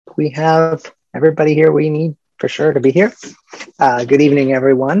we have everybody here we need for sure to be here. Good evening,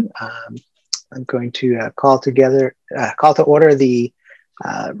 everyone. I'm going to call to order the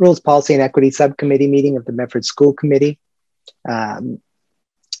Rules, Policy, and Equity Subcommittee meeting of the Medford School Committee. Let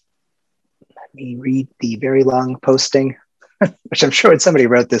me read the very long posting, which I'm sure somebody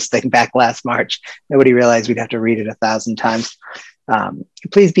wrote this thing back last March. Nobody realized we'd have to read it 1,000 times.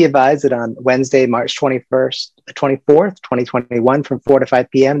 Please be advised that on Wednesday, March 24th, 2021, from 4 to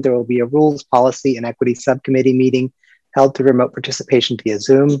 5 p.m., there will be a Rules, Policy, and Equity Subcommittee meeting held through remote participation via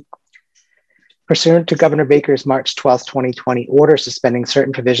Zoom. Pursuant to Governor Baker's March 12th, 2020 order suspending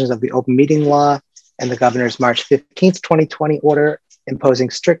certain provisions of the open meeting law and the Governor's March 15th, 2020 order imposing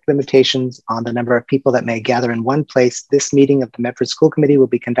strict limitations on the number of people that may gather in one place, this meeting of the Medford School Committee will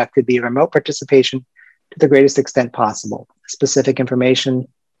be conducted via remote participation to the greatest extent possible. Specific information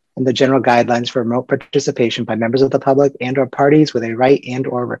and the general guidelines for remote participation by members of the public and or parties with a right and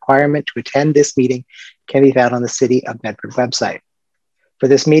or requirement to attend this meeting can be found on the City of Medford website. For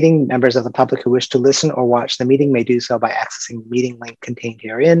this meeting, members of the public who wish to listen or watch the meeting may do so by accessing the meeting link contained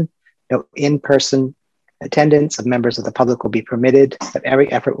herein. No in-person attendance of members of the public will be permitted, but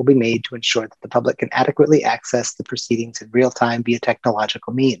every effort will be made to ensure that the public can adequately access the proceedings in real time via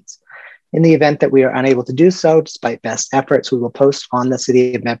technological means. In the event that we are unable to do so, despite best efforts, we will post on the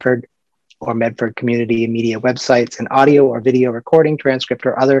City of Medford or Medford Community and Media websites an audio or video recording, transcript,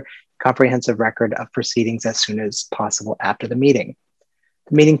 or other comprehensive record of proceedings as soon as possible after the meeting.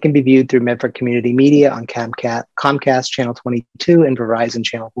 The meeting can be viewed through Medford Community Media on Comcast Channel 22 and Verizon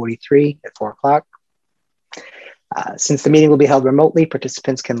Channel 43 at 4 o'clock. Since the meeting will be held remotely,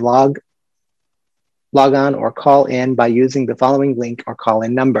 participants can log on or call in by using the following link or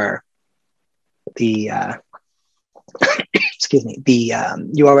call-in number. The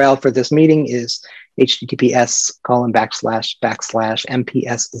URL for this meeting is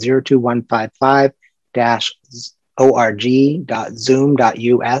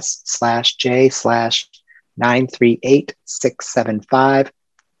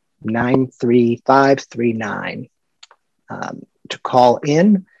To call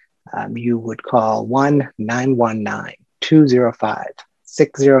in, you would call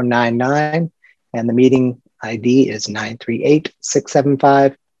 1-919-205-6099. And the meeting ID is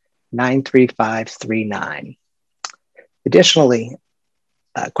 938-675-93539. Additionally,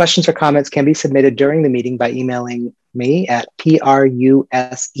 questions or comments can be submitted during the meeting by emailing me at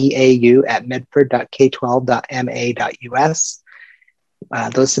pruseau@medford.k12.ma.us.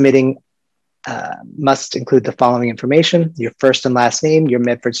 Those submitting must include the following information: your first and last name, your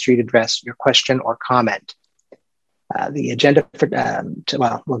Medford Street address, your question or comment. The agenda for,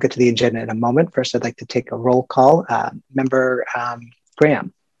 we'll get to the agenda in a moment. First, I'd like to take a roll call. Member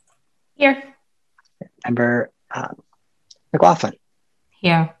Graham. Here. Member McLaughlin.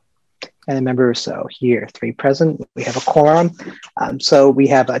 Here. And Member Rousseau. Here. 3 present. We have a quorum. So we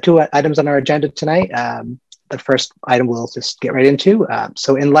have 2 items on our agenda tonight. The first item we'll just get right into.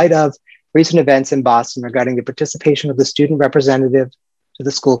 So in light of recent events in Boston regarding the participation of the student representative to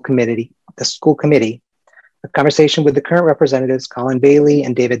the school committee, a conversation with the current representatives, Colin Bailey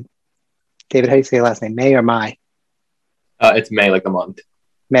and David, how do you say your last name, May or Mai? It's May, like the month.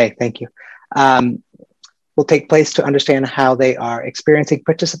 May, thank you. Will take place to understand how they are experiencing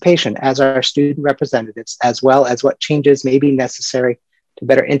participation as our student representatives, as well as what changes may be necessary to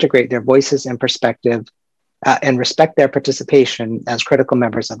better integrate their voices and perspective and respect their participation as critical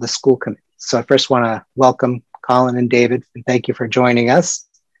members of the school committee. So I first want to welcome Colin and David, and thank you for joining us.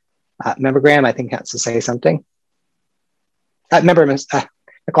 Member Graham, I think, has to say something. Member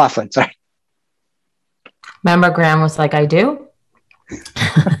McLaughlin, sorry. Member Graham was like, I do.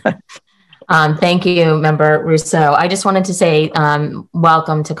 Thank you, Member Rousseau. I just wanted to say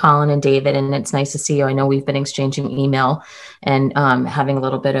welcome to Colin and David, and it's nice to see you. I know we've been exchanging email and having a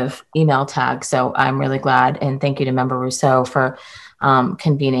little bit of email tag, so I'm really glad. And thank you to Member Rousseau for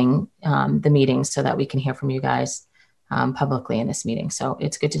convening the meeting so that we can hear from you guys publicly in this meeting. So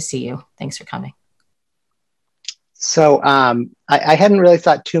it's good to see you. Thanks for coming. So I hadn't really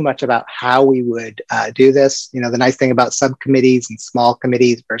thought too much about how we would do this. You know, the nice thing about subcommittees and small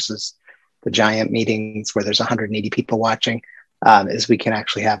committees versus the giant meetings where there's 180 people watching is we can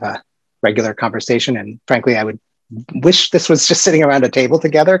actually have a regular conversation. And frankly, I would wish this was just sitting around a table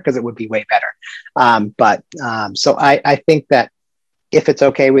together because it would be way better. So I think that if it's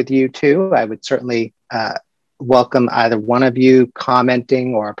okay with you too, I would certainly welcome either one of you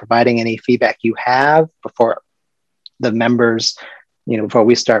commenting or providing any feedback you have before the members, before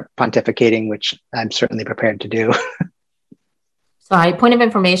we start pontificating, which I'm certainly prepared to do. Sorry, point of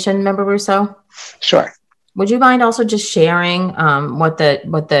information, Member Rousseau? Sure. Would you mind also just sharing what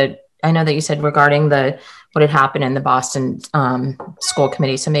the I know that you said regarding what had happened in the Boston school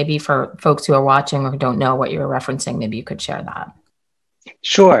committee. So maybe for folks who are watching or who don't know what you were referencing, maybe you could share that.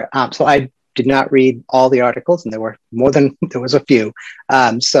 Sure. So I did not read all the articles, and there were there was a few.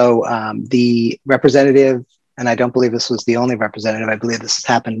 The representative, and I don't believe this was the only representative, I believe this has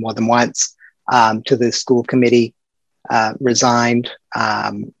happened more than once, to the school committee resigned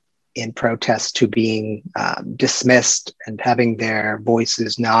in protest to being dismissed and having their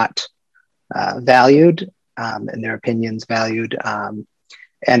voices not valued and their opinions valued.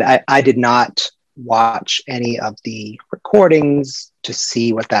 And I did not watch any of the recordings to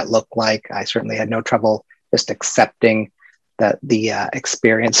see what that looked like. I certainly had no trouble just accepting that the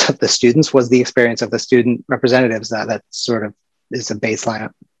experience of the students was the experience of the student representatives. That sort of is a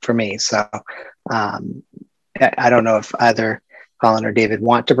baseline for me. So I don't know if either Colin or David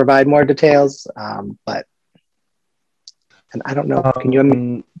want to provide more details, but and I don't know. Can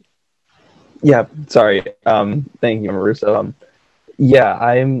you? Yeah, sorry. Thank you, Russo. Yeah,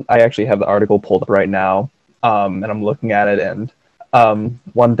 I actually have the article pulled up right now, and I'm looking at it. And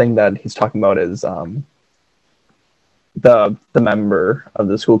one thing that he's talking about is the member of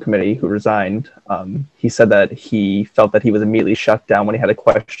the school committee who resigned. He said that he felt that he was immediately shut down when he had a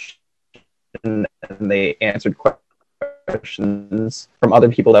question, and they answered questions from other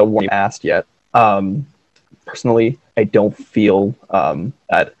people that weren't asked yet. Personally, I don't feel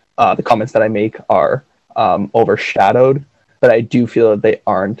that the comments that I make are overshadowed, but I do feel that they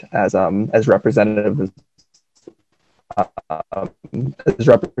aren't as representative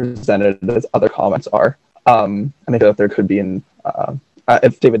as other comments are. And I feel that there could be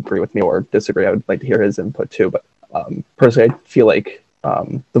if David agree with me or disagree, I would like to hear his input too. But personally, I feel like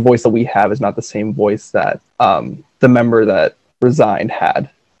the voice that we have is not the same voice that the member that resigned had,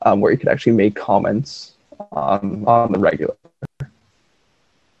 where he could actually make comments on the regular.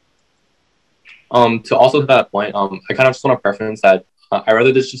 To also that point, I kind of just want to preference that I'd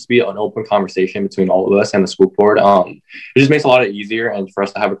rather this just be an open conversation between all of us and the school board. It just makes it a lot easier and for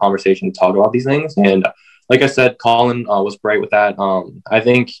us to have a conversation to talk about these things. And like I said, Colin was right with that. I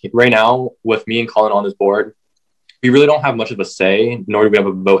think right now with me and Colin on this board, we really don't have much of a say, nor do we have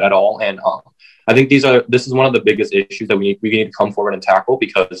a vote at all. And I think this is one of the biggest issues that we need to come forward and tackle,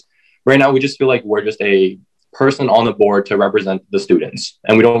 because right now we just feel like we're just a person on the board to represent the students,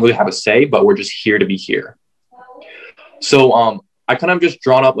 and we don't really have a say, but we're just here to be here. So I kind of just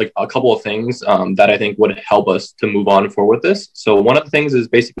drawn up like a couple of things that I think would help us to move on forward with this. So one of the things is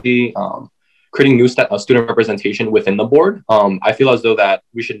basically creating new student representation within the board. I feel as though that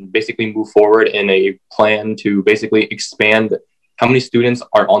we should basically move forward in a plan to basically expand how many students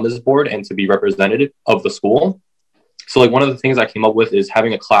are on this board and to be representative of the school. So like one of the things I came up with is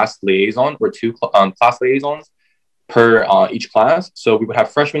having a class liaison or two class liaisons per each class. So we would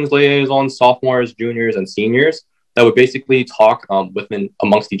have freshmen liaisons, sophomores, juniors, and seniors that would basically talk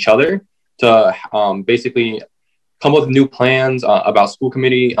amongst each other to basically come up with new plans about school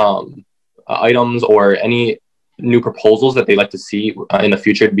committee items or any new proposals that they'd like to see in the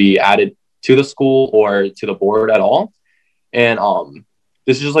future to be added to the school or to the board at all. And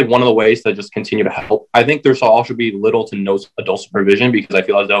this is just like one of the ways to just continue to help. I think there should also be little to no adult supervision, because I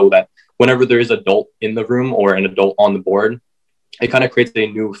feel as though that whenever there is an adult in the room or an adult on the board, it kind of creates a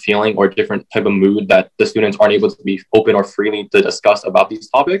new feeling or different type of mood that the students aren't able to be open or freely to discuss about these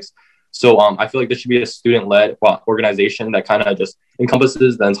topics. So I feel like this should be a student-led organization that kind of just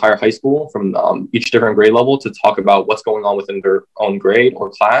encompasses the entire high school from each different grade level to talk about what's going on within their own grade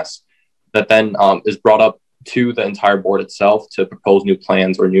or class, that then is brought up to the entire board itself to propose new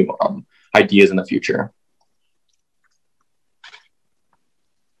plans or new ideas in the future.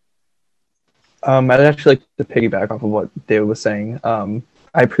 I'd actually like to piggyback off of what David was saying.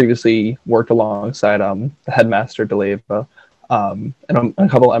 I previously worked alongside the headmaster, Deleva, and a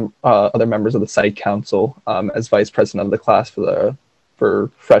couple other members of the site council as vice president of the class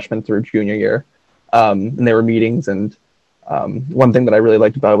for freshman through junior year. And there were meetings, and one thing that I really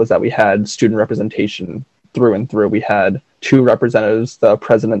liked about it was that we had student representation through and through. We had two representatives, the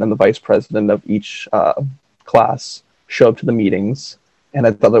president and the vice president of each class, show up to the meetings. And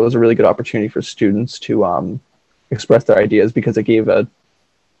I thought that was a really good opportunity for students to express their ideas, because it gave the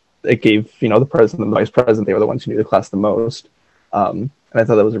president and the vice president, they were the ones who knew the class the most. And I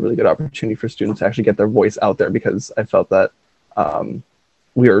thought that was a really good opportunity for students to actually get their voice out there, because I felt that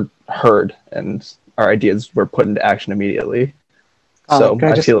we were heard and our ideas were put into action immediately. So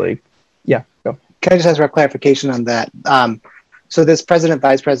I feel like, yeah, go. Can I just ask for a clarification on that? So this president,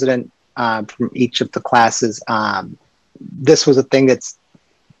 vice president from each of the classes, this was a thing that's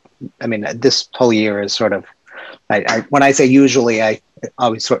I mean, this whole year is sort of, when I say usually, I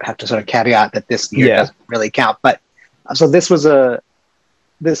always sort of have to sort of caveat that this year doesn't really count. But so this is a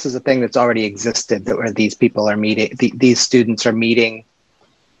thing that's already existed, that where these people are meeting, these students are meeting.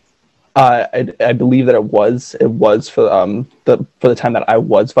 I believe that it was for the time that I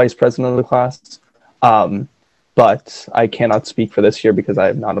was vice president of the class. But I cannot speak for this year because I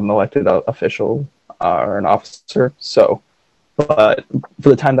am not an elected official or an officer. So, but for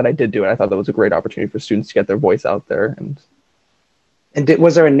the time that I did do it, I thought that was a great opportunity for students to get their voice out there. And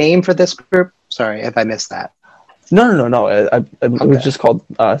was there a name for this group? Sorry if I missed that. No. It was just called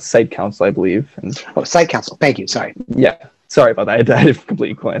Site Council, I believe. And, Site Council. Thank you. Sorry. Yeah. Sorry about that. I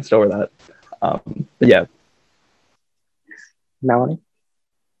completely glanced over that. But yeah. Melanie?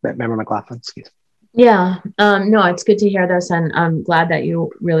 Member McLaughlin, excuse me. Yeah, no, it's good to hear this, and I'm glad that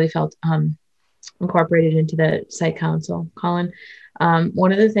you really felt incorporated into the site council, Colin.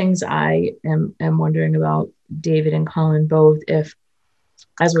 One of the things I am wondering about, David and Colin both, if,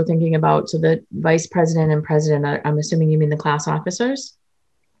 as we're thinking about, so the vice president and president, I'm assuming you mean the class officers?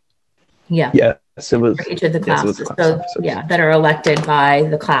 Yeah. Yes, it was. For each of the classes, yes, so yeah, that are elected by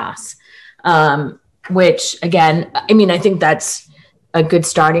the class. Which again, I mean, I think that's a good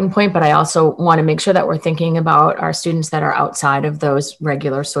starting point, but I also want to make sure that we're thinking about our students that are outside of those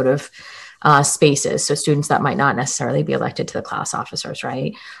regular sort of spaces. So students that might not necessarily be elected to the class officers,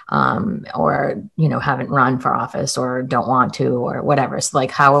 right? Or, you know, haven't run for office or don't want to or whatever. So like,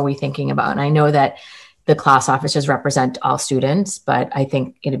 how are we thinking about, and I know that the class officers represent all students, but I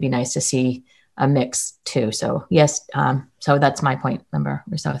think it'd be nice to see a mix too. So yes, so that's my point, Member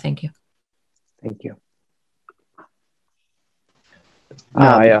Rousseau. Thank you. Thank you.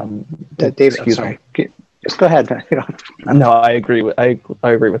 David, sorry. Just go ahead. No, I agree with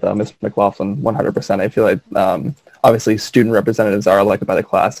Ms. McLaughlin 100%. I feel like obviously student representatives are elected by the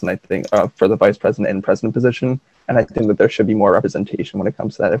class, and I think for the vice president and president position, and I think that there should be more representation when it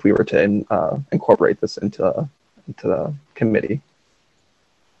comes to that if we were to incorporate this into the committee.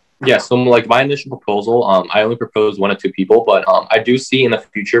 Yeah, so like my initial proposal, I only proposed 1 or 2 people, but I do see in the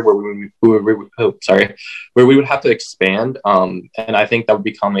future where we would have to expand, and I think that would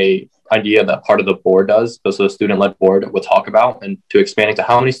become a idea that part of the board does. So the student-led board will talk about, and to expanding to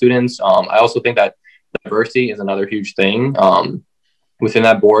how many students. I also think that diversity is another huge thing within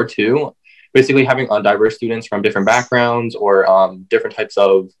that board too. Basically, having diverse students from different backgrounds or different types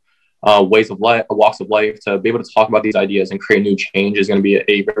of ways of life, walks of life, to be able to talk about these ideas and create new change is going to be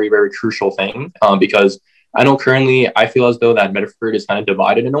a very, very crucial thing, because I know currently I feel as though that Medford is kind of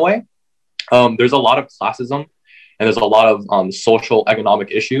divided in a way. There's a lot of classism and there's a lot of social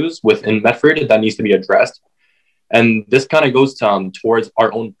economic issues within Medford that needs to be addressed. And this kind of goes to, towards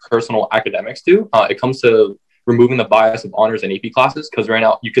our own personal academics too. It comes to removing the bias of honors and AP classes, because right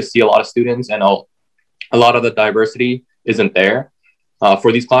now you could see a lot of students and a lot of the diversity isn't there.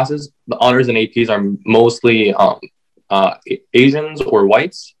 For these classes, the honors and APs are mostly Asians or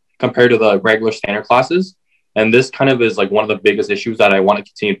whites compared to the regular standard classes. And this kind of is like one of the biggest issues that I want to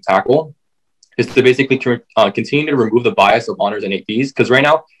continue to tackle, is to basically continue to remove the bias of honors and APs. Because right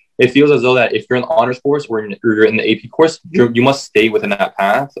now, it feels as though that if you're in the honors course or you're in the AP course, you must stay within that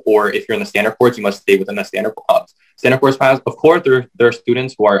path. Or if you're in the standard course, you must stay within the standard course path. Of course, there are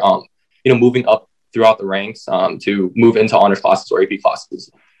students who are moving up throughout the ranks to move into honors classes or AP classes.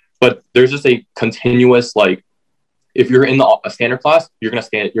 But there's just a continuous, like, if you're in a standard class, you're gonna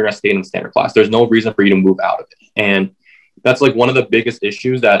stay in the standard class. There's no reason for you to move out of it. And that's like one of the biggest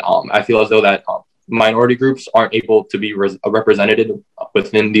issues that I feel as though that minority groups aren't able to be represented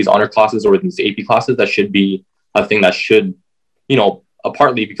within these honor classes or these AP classes. That should be a thing that should,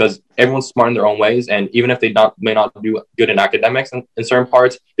 partly because everyone's smart in their own ways, and even if they may not do good in academics in certain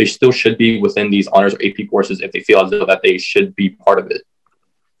parts, they still should be within these honors or AP courses if they feel as though that they should be part of it.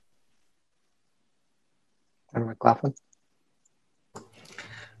 McLaughlin?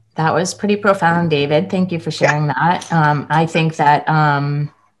 That was pretty profound, David. Thank you for sharing that. I think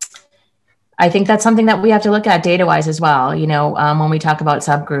that's something that we have to look at data-wise as well. When we talk about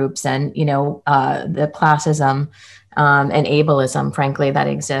subgroups and the classism and ableism, frankly, that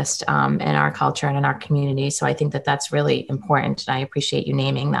exist in our culture and in our community. So I think that that's really important, and I appreciate you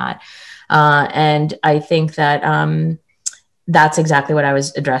naming that. And I think that that's exactly what I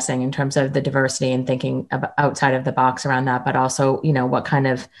was addressing in terms of the diversity and thinking about outside of the box around that, but also,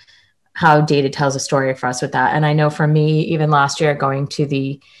 how data tells a story for us with that. And I know for me, even last year, going to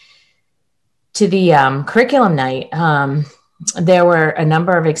the curriculum night, there were a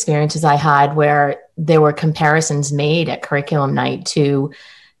number of experiences I had where there were comparisons made at curriculum night to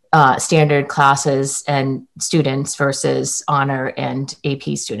standard classes and students versus honor and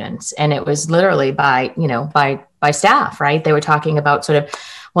AP students. And it was literally by staff, right? They were talking about sort of,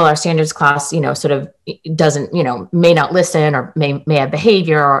 well, our standards class, sort of doesn't, may not listen or may have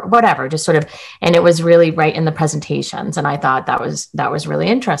behavior or whatever, just sort of, and it was really right in the presentations. And I thought that was really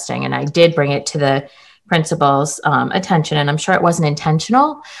interesting. And I did bring it to the principal's attention, and I'm sure it wasn't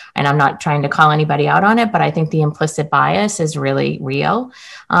intentional, and I'm not trying to call anybody out on it, but I think the implicit bias is really real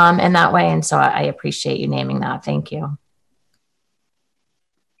in that way. And so I appreciate you naming that. Thank you.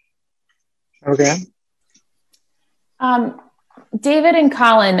 Okay. David and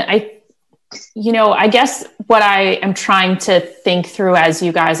Colin, I guess what I am trying to think through as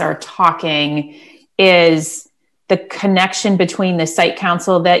you guys are talking is the connection between the site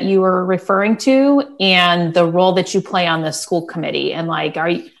council that you were referring to and the role that you play on the school committee. And like,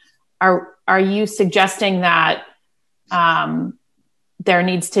 are you suggesting that there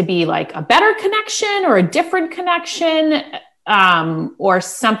needs to be like a better connection or a different connection or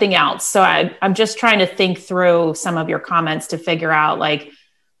something else? So I'm just trying to think through some of your comments to figure out like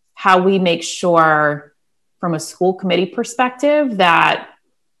how we make sure from a school committee perspective that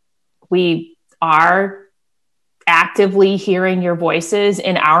we are actively hearing your voices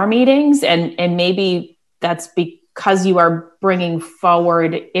in our meetings, and maybe that's because you are bringing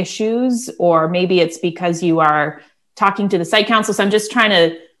forward issues, or maybe it's because you are talking to the site council. So I'm just trying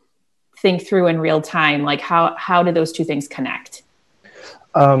to think through in real time, like how do those two things connect?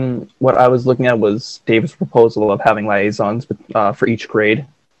 What I was looking at was David's proposal of having liaisons for each grade,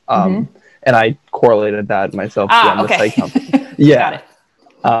 and I correlated that myself on the site council. Yeah. Got it.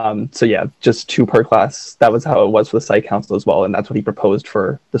 So yeah, just 2 per class. That was how it was for the site council as well, and that's what he proposed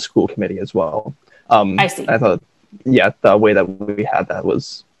for the school committee as well. I see. I thought, the way that we had that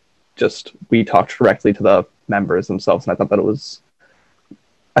was just we talked directly to the members themselves, and I thought it was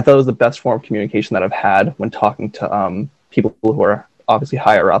the best form of communication that I've had when talking to people who are obviously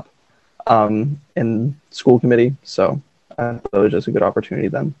higher up in school committee. So I thought it was just a good opportunity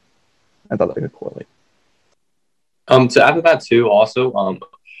then. I thought that I could correlate. To add to that too, also,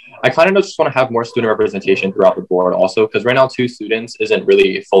 I kind of just want to have more student representation throughout the board also, because right now 2 students isn't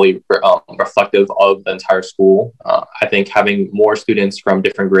really fully reflective of the entire school. I think having more students from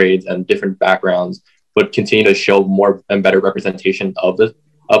different grades and different backgrounds would continue to show more and better representation of the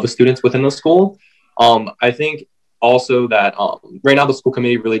students within the school. I think also that right now the school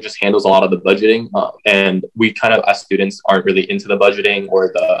committee really just handles a lot of the budgeting, and we kind of as students aren't really into the budgeting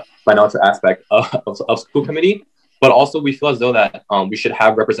or the financial aspect of school committee. But also we feel as though that we should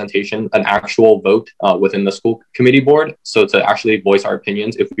have representation, an actual vote within the school committee board. So to actually voice our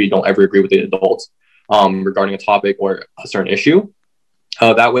opinions if we don't ever agree with the adults regarding a topic or a certain issue.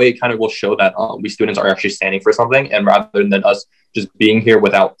 That way it kind of will show that we students are actually standing for something, and rather than us just being here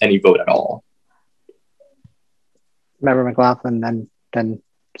without any vote at all. Member McLaughlin, then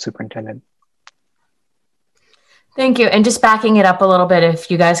Superintendent. Thank you. And just backing it up a little bit,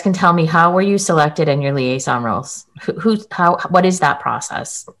 if you guys can tell me, how were you selected in your liaison roles? What is that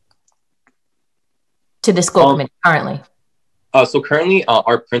process to the school committee currently? So currently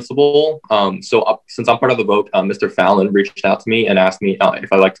our principal, since I'm part of the vote, Mr. Fallon reached out to me and asked me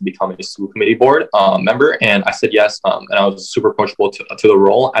if I'd like to become a school committee board member. And I said yes. And I was super approachable to the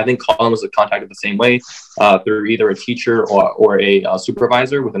role. I think Colin was contacted the same way through either a teacher or a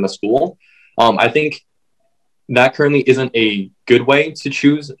supervisor within the school. I think that currently isn't a good way to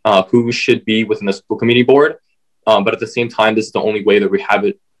choose who should be within the school committee board. But at the same time, this is the only way that we have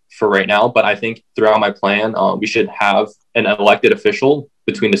it for right now. But I think throughout my plan, we should have an elected official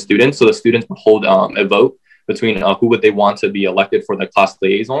between the students. So the students would hold a vote between who would they want to be elected for the class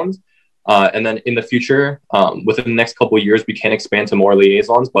liaisons. And then in the future, within the next couple of years, we can expand to more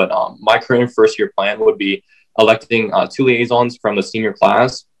liaisons. But my current first year plan would be electing 2 liaisons from the senior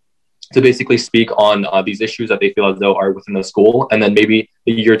class to basically speak on these issues that they feel as though are within the school. And then maybe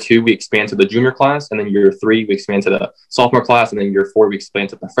year 2, we expand to the junior class. And then year 3, we expand to the sophomore class. And then year 4, we expand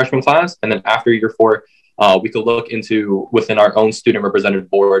to the freshman class. And then after year 4, we could look into within our own student representative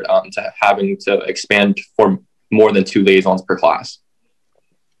board to having to expand for more than 2 liaisons per class.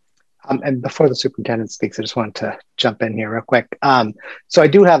 And before the superintendent speaks, I just wanted to jump in here real quick. So I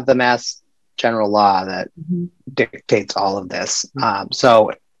do have the Mass General Law that dictates all of this.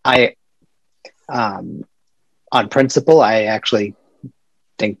 So on principle, I actually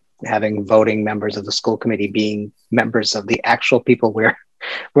think having voting members of the school committee being members of the actual people we're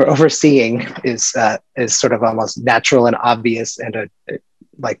overseeing is sort of almost natural and obvious and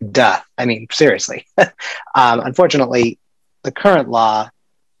like duh. I mean, seriously. Unfortunately, the current law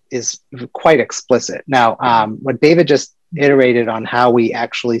is quite explicit. Now, what David just iterated on how we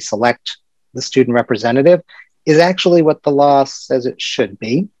actually select the student representative is actually what the law says it should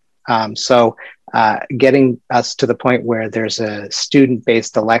be. So getting us to the point where there's a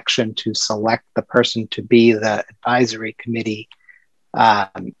student-based election to select the person to be the advisory committee,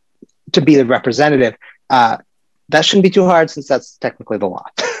 to be the representative, that shouldn't be too hard since that's technically the law.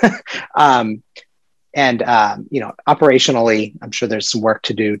 Operationally, I'm sure there's some work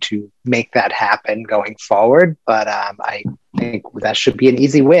to do to make that happen going forward, but I think that should be an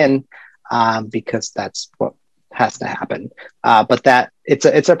easy win because that's what has to happen. But that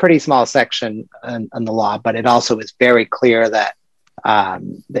it's a pretty small section in the law, but it also is very clear that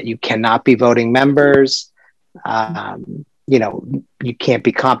that you cannot be voting members. You can't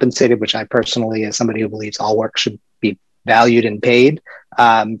be compensated, which I personally, as somebody who believes all work should be valued and paid,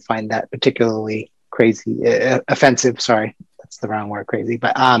 find that particularly offensive. Sorry, that's the wrong word, crazy.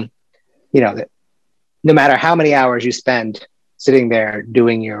 But that no matter how many hours you spend sitting there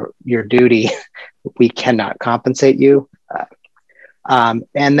doing your duty, we cannot compensate you. And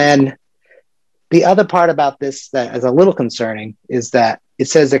then the other part about this that is a little concerning is that it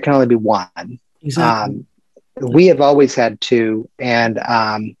says there can only be one. Exactly. We have always had two, and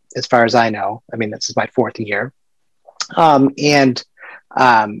as far as I know, I mean, this is my fourth year.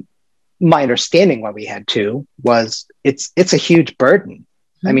 My understanding why we had two was it's a huge burden.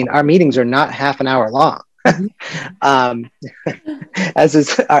 Mm-hmm. I mean, our meetings are not half an hour long. As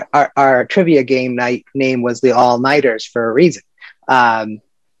is our trivia game night name was the all-nighters for a reason. I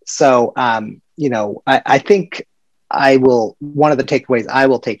think one of the takeaways I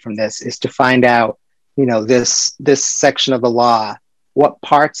will take from this is to find out, this section of the law, what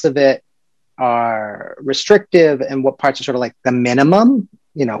parts of it are restrictive and what parts are sort of like the minimum.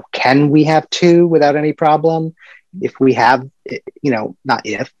 Can we have two without any problem? If we have, not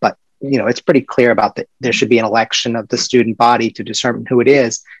if, but it's pretty clear about that there should be an election of the student body to determine who it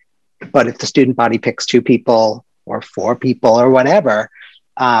is. But if the student body picks two people or four people or whatever,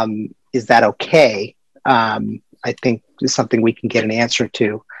 is that okay? I think is something we can get an answer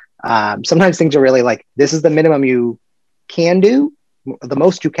to. Sometimes things are really like, this is the minimum you can do, the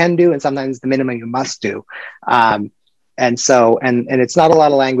most you can do, and sometimes the minimum you must do. And it's not a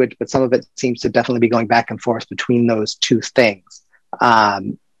lot of language, but some of it seems to definitely be going back and forth between those two things.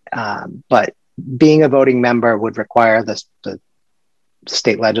 But being a voting member would require the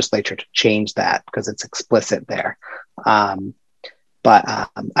state legislature to change that because it's explicit there. I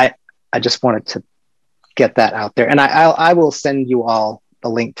just wanted to get that out there. And I will send you all the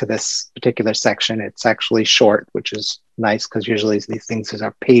link to this particular section. It's actually short, which is nice because usually these things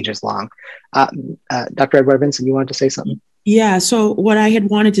are pages long. Dr. Edward Vincent, you wanted to say something? Yeah, so what I had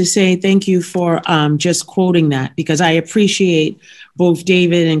wanted to say, thank you for just quoting that, because I appreciate both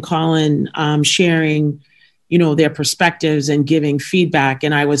David and Colin sharing, their perspectives and giving feedback.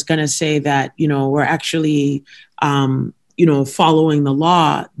 And I was going to say that, we're actually, following the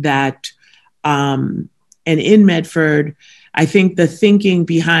law that, and in Medford, I think the thinking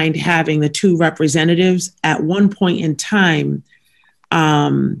behind having the two representatives at one point in time,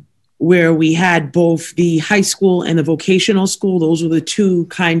 where we had both the high school and the vocational school, those were the two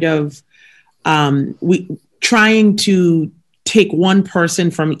kind of, trying to take one person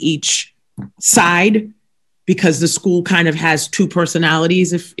from each side, because the school kind of has two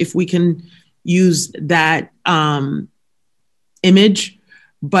personalities, if we can use that image.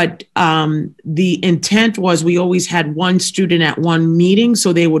 But the intent was we always had one student at one meeting,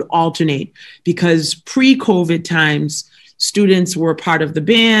 so they would alternate, because pre-COVID times, students were part of the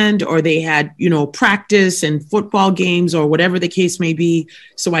band, or they had, practice and football games or whatever the case may be.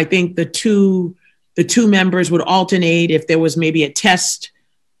 So I think the two members would alternate. If there was maybe a test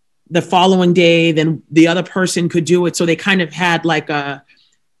the following day, then the other person could do it. So they kind of had like a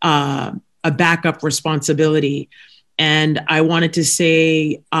backup responsibility. And I wanted to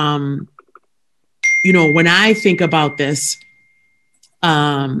say, when I think about this,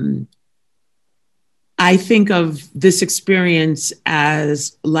 I think of this experience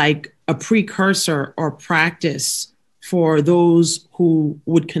as like a precursor or practice for those who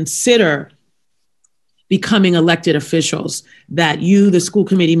would consider becoming elected officials, that the school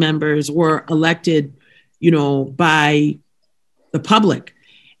committee members, were elected, by the public.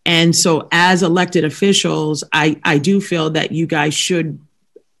 And so as elected officials, I do feel that you guys should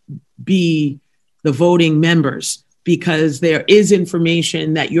be the voting members, because there is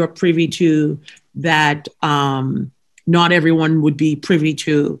information that you're privy to that not everyone would be privy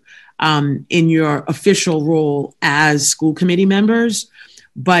to in your official role as school committee members.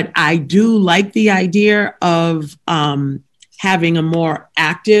 But I do like the idea of having a more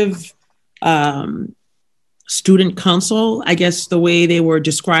active student council, I guess the way they were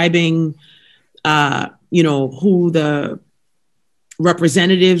describing, who the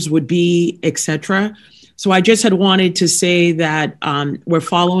representatives would be, etc. So I just had wanted to say that we're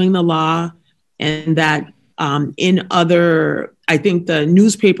following the law, and that in other, I think the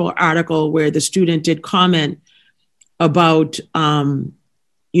newspaper article where the student did comment about,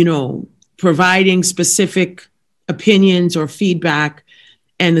 providing specific opinions or feedback,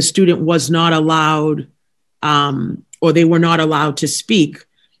 and the student was not allowed, or they were not allowed to speak.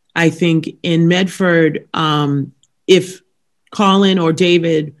 I think in Medford, if Colin or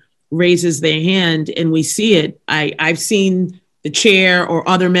David raises their hand and we see it, I've seen the chair or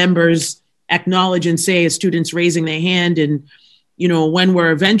other members acknowledge and say a student's raising their hand. And, when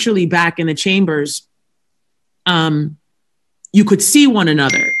we're eventually back in the chambers, you could see one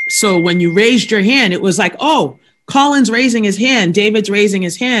another. So when you raised your hand, it was like, oh, Colin's raising his hand, David's raising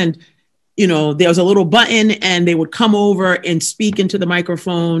his hand. There was a little button, and they would come over and speak into the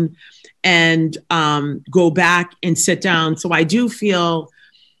microphone and go back and sit down. So I do feel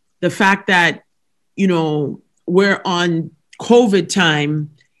the fact that, we're on COVID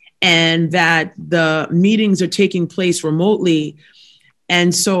time and that the meetings are taking place remotely.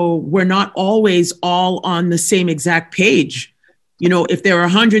 And so we're not always all on the same exact page. If there are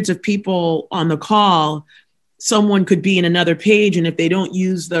hundreds of people on the call, someone could be in another page. And if they don't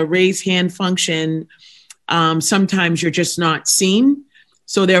use the raise hand function, sometimes you're just not seen.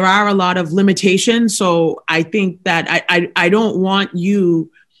 So there are a lot of limitations. So I think that I don't want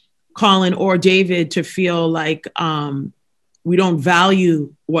you, Colin or David, to feel like we don't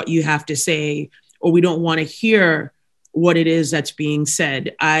value what you have to say, or we don't want to hear what it is that's being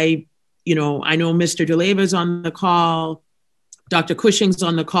said. I know Mr. DeLeva's on the call, Dr. Cushing's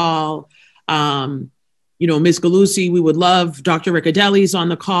on the call, Ms. Galusi, we would love, Dr. Riccadelli's on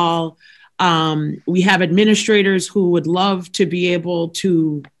the call. We have administrators who would love to be able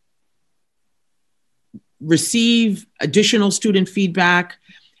to receive additional student feedback,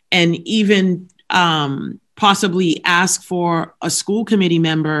 and even possibly ask for a school committee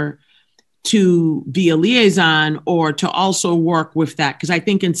member to be a liaison or to also work with that. Because I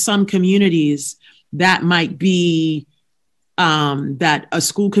think in some communities that might be that a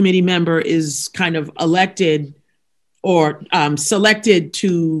school committee member is kind of elected or selected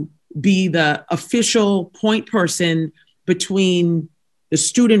to be the official point person between the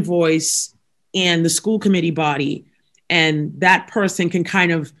student voice and the school committee body. And that person can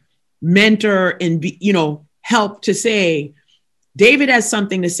kind of mentor and be, help to say, David has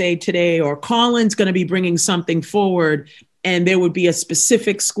something to say today, or Colin's going to be bringing something forward. And there would be a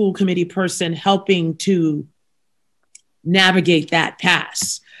specific school committee person helping to navigate that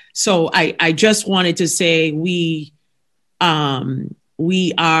pass. So I just wanted to say we are,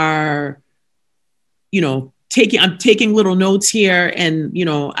 I'm taking little notes here, and,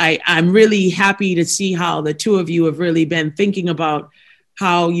 I'm really happy to see how the two of you have really been thinking about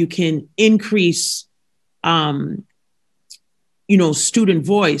how you can increase, student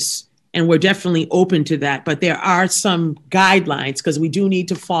voice. And we're definitely open to that. But there are some guidelines, because we do need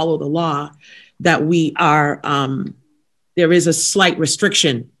to follow the law, that we are, there is a slight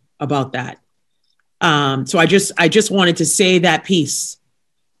restriction about that. So I just wanted to say that piece.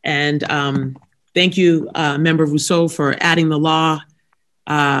 And thank you, Member Rousseau, for adding the law,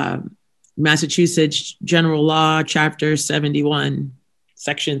 Massachusetts General Law, Chapter 71,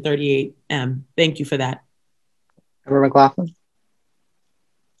 Section 38M. Thank you for that. Member McLaughlin.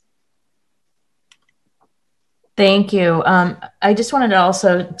 Thank you. I just wanted to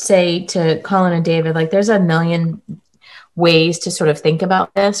also say to Colin and David, like, there's a million ways to sort of think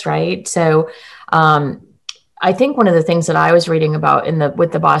about this, right? So I think one of the things that I was reading about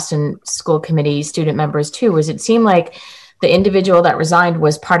with the Boston School Committee student members too, was it seemed like the individual that resigned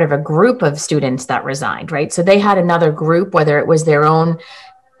was part of a group of students that resigned, right? So they had another group, whether it was their own,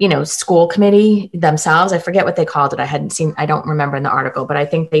 school committee themselves. I forget what they called it. I don't remember in the article, but I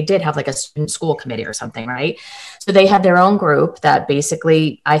think they did have like a student school committee or something, right? So they had their own group that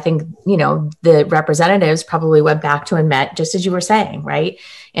basically, I think, the representatives probably went back to and met, just as you were saying, right?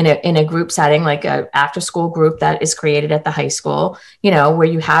 In a group setting, like a after school group that is created at the high school, where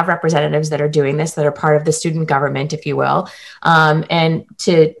you have representatives that are doing this, that are part of the student government, if you will. And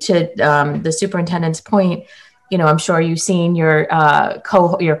to the superintendent's point, I'm sure you've seen your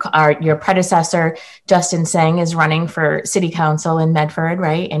predecessor, Justin Singh, is running for city council in Medford,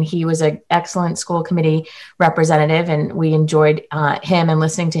 right? And he was an excellent school committee representative, and we enjoyed him and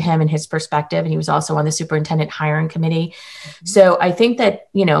listening to him and his perspective. And he was also on the superintendent hiring committee. Mm-hmm. So I think that,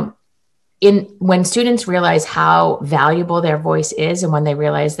 when students realize how valuable their voice is, and when they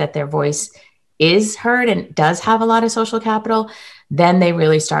realize that their voice is heard and does have a lot of social capital, then they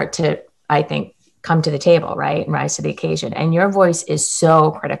really start to, I think, come to the table, right? And rise to the occasion. And your voice is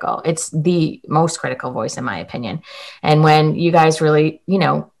so critical. It's the most critical voice, in my opinion. And when you guys really,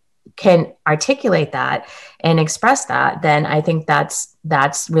 can articulate that and express that, then I think that's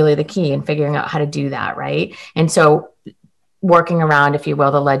really the key in figuring out how to do that, right? And so working around, if you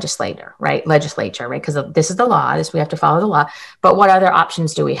will, the legislature, right? Because this is the law, we have to follow the law, but what other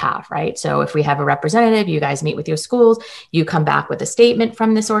options do we have, right? So if we have a representative, you guys meet with your schools, you come back with a statement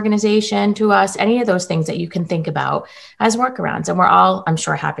from this organization to us, any of those things that you can think about as workarounds. And we're all, I'm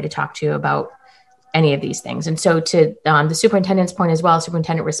sure, happy to talk to you about any of these things. And so to the superintendent's point as well,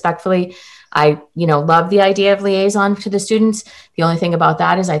 superintendent, respectfully, I, love the idea of liaison to the students. The only thing about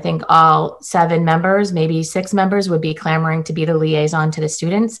that is I think all 7 members, maybe 6 members would be clamoring to be the liaison to the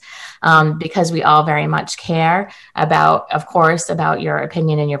students, because we all very much care about, of course, about your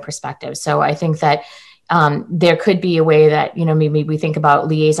opinion and your perspective. So I think that there could be a way that, maybe we think about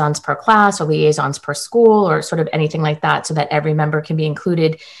liaisons per class or liaisons per school or sort of anything like that, so that every member can be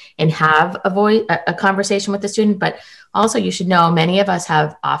included and have a conversation with the student. But also you should know many of us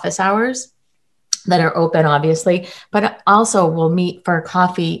have office hours that are open, obviously, but also we'll meet for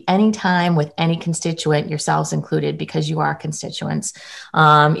coffee anytime with any constituent, yourselves included, because you are constituents,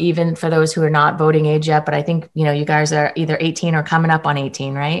 even for those who are not voting age yet. But I think, you guys are either 18 or coming up on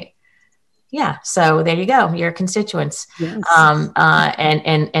 18, right? Yeah. So there you go. You're constituents. Yes.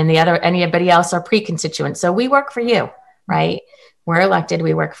 And the other, anybody else are pre-constituents. So we work for you, right? We're elected,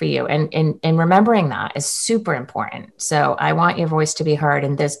 we work for you. And remembering that is super important. So I want your voice to be heard.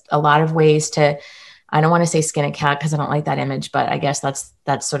 And there's a lot of ways to, I don't want to say skin a cat because I don't like that image, but I guess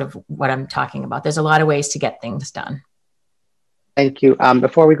that's sort of what I'm talking about. There's a lot of ways to get things done. Thank you.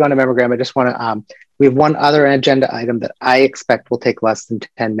 Before we go into Membergram, I just want to, we have one other agenda item that I expect will take less than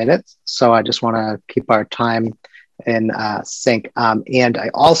 10 minutes. So I just want to keep our time in sync. And I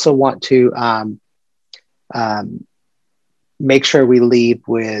also want to make sure we leave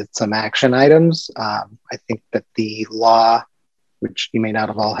with some action items. I think that the law, which you may not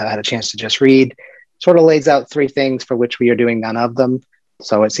have all had a chance to just read, sort of lays out 3 things for which we are doing none of them.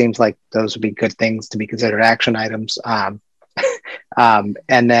 So it seems like those would be good things to be considered action items. And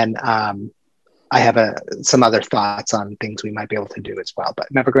then I have some other thoughts on things we might be able to do as well.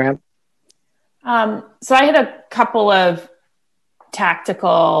 But Member Graham? So I had a couple of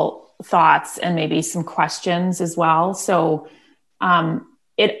tactical thoughts and maybe some questions as well. So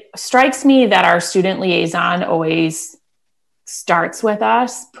it strikes me that our student liaison always starts with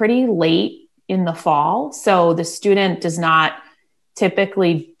us pretty late in the fall. So the student does not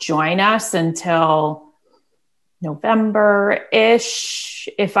typically join us until November-ish,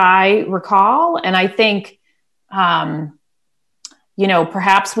 if I recall. And I think, perhaps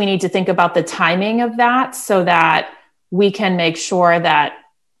we need to think about the timing of that so that we can make sure that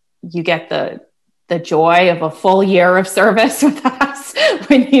you get the joy of a full year of service with us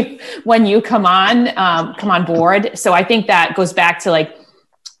when you come on board. So I think that goes back to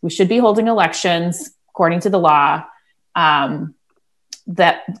we should be holding elections according to the law.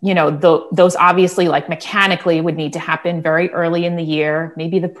 That, those obviously mechanically would need to happen very early in the year,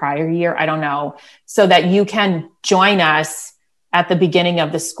 maybe the prior year, I don't know, so that you can join us at the beginning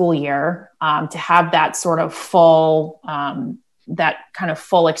of the school year to have that sort of full, that kind of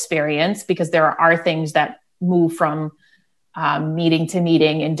full experience, because there are things that move from meeting to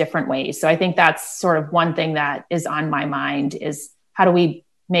meeting in different ways. So I think that's sort of one thing that is on my mind is how do we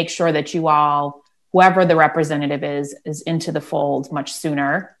make sure that you all, whoever the representative is into the fold much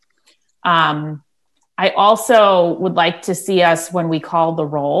sooner. I also would like to see us, when we call the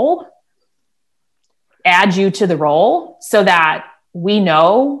roll, add you to the roll so that we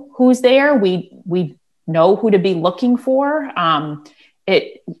know who's there. We know who to be looking for.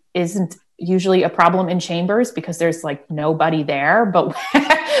 It isn't usually a problem in chambers because there's nobody there, but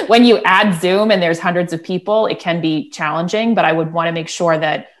when you add Zoom and there's hundreds of people, it can be challenging. But I would want to make sure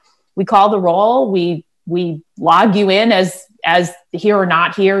that we call the roll, we log you in as here or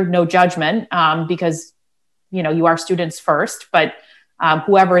not here, no judgment, because, you are students first, but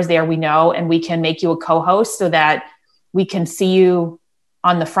whoever is there, we know, and we can make you a co-host so that we can see you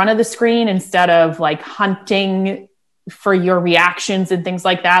on the front of the screen instead of hunting for your reactions and things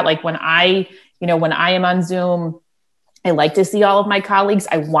like that. When I am on Zoom, I like to see all of my colleagues.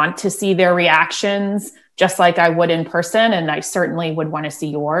 I want to see their reactions just like I would in person. And I certainly would want to see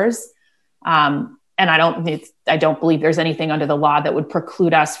yours. And I don't believe there's anything under the law that would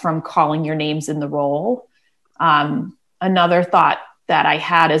preclude us from calling your names in the roll. Another thought that I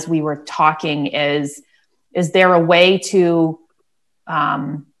had as we were talking is there a way to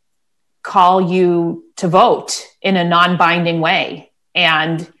call you to vote in a non-binding way.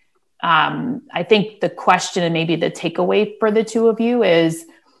 And I think the question and maybe the takeaway for the two of you is,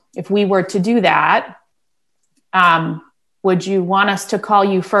 if we were to do that, would you want us to call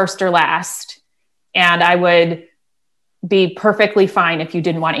you first or last? And I would be perfectly fine if you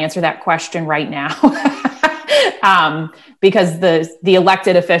didn't want to answer that question right now. Because the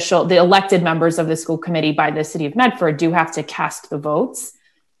elected members of the school committee by the city of Medford do have to cast the votes.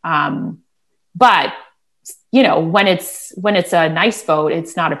 But when it's a nice vote,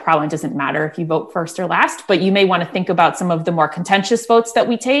 it's not a problem. It doesn't matter if you vote first or last, but you may want to think about some of the more contentious votes that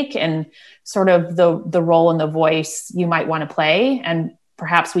we take and sort of the role and the voice you might want to play. And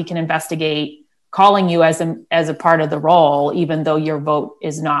perhaps we can investigate calling you as a part of the role, even though your vote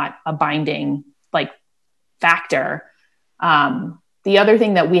is not a binding factor. The other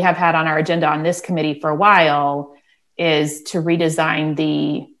thing that we have had on our agenda on this committee for a while is to redesign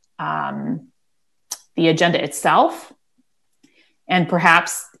the agenda itself. And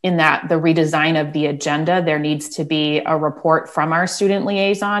perhaps in that, the redesign of the agenda, there needs to be a report from our student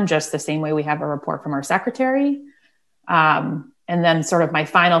liaison, just the same way we have a report from our secretary. And then sort of my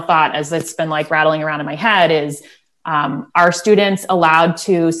final thought, as it's been rattling around in my head, is are students allowed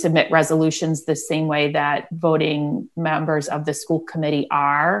to submit resolutions the same way that voting members of the school committee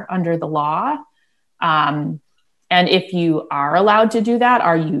are under the law? And if you are allowed to do that,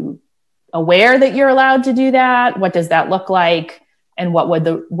 are you aware that you're allowed to do that? What does that look like? And what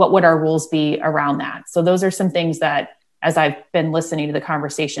would our rules be around that? So those are some things that, as I've been listening to the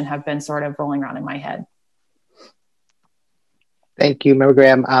conversation, have been sort of rolling around in my head. Thank you, Member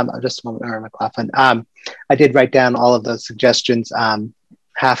Graham. Just a moment, Member McLaughlin. I did write down all of those suggestions,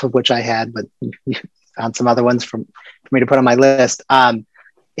 half of which I had, but you found some other ones for me to put on my list.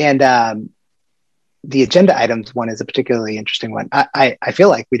 The agenda items one is a particularly interesting one. I feel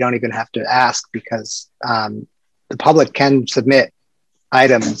like we don't even have to ask, because the public can submit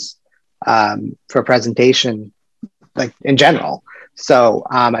items for presentation, in general. So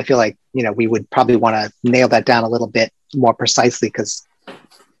I feel like, we would probably want to nail that down a little bit more precisely, because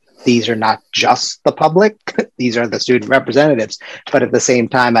these are not just the public, these are the student representatives. But at the same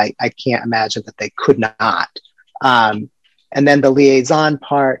time, I can't imagine that they could not. And then the liaison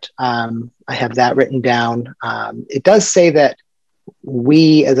part, I have that written down. It does say that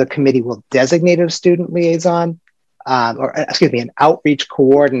we as a committee will designate a student liaison, an outreach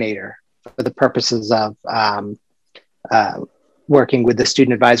coordinator for the purposes of working with the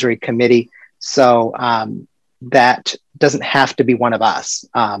student advisory committee. So that doesn't have to be one of us.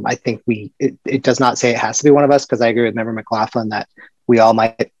 I think it does not say it has to be one of us, because I agree with Member McLaughlin that we all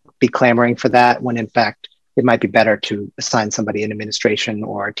might be clamoring for that, when in fact, it might be better to assign somebody in administration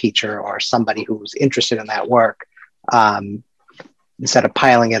or a teacher or somebody who's interested in that work, instead of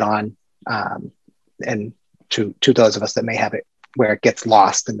piling it on and to those of us that may have it where it gets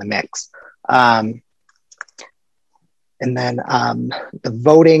lost in the mix. And then the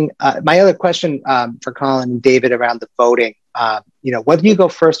voting, my other question for Colin and David around the voting, whether you go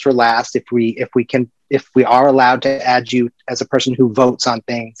first or last, if we are allowed to add you as a person who votes on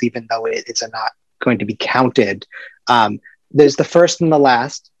things, even though it is not going to be counted. There's the first and the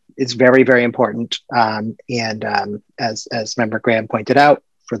last. It's very, very important. As Member Graham pointed out,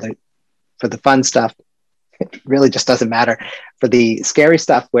 for the fun stuff, it really just doesn't matter. For the scary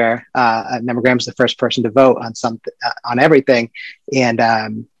stuff, where Member Graham's the first person to vote on everything,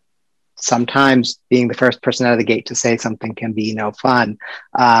 and sometimes being the first person out of the gate to say something can be no fun.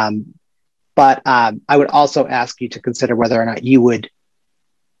 But I would also ask you to consider whether or not you would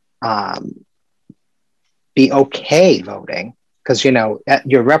be okay voting, because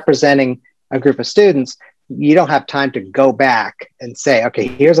you're representing a group of students. You don't have time to go back and say, okay,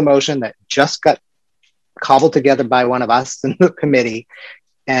 here's a motion that just got cobbled together by one of us in the committee,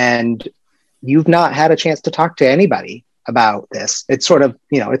 and you've not had a chance to talk to anybody about this. It's sort of,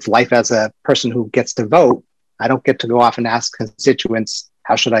 it's life as a person who gets to vote. I don't get to go off and ask constituents,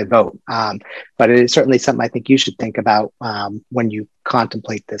 how should I vote? But it is certainly something I think you should think about when you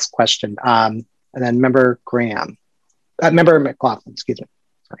contemplate this question. And then Member McLaughlin, excuse me.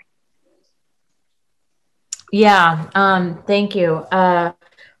 Sorry. Yeah, thank you.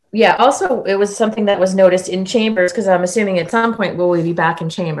 Also, it was something that was noticed in chambers, because I'm assuming at some point will we be back in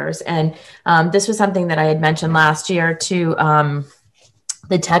chambers. And this was something that I had mentioned last year to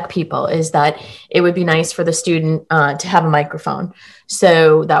the tech people, is that it would be nice for the student to have a microphone.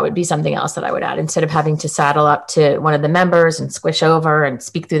 So that would be something else that I would add, instead of having to saddle up to one of the members and squish over and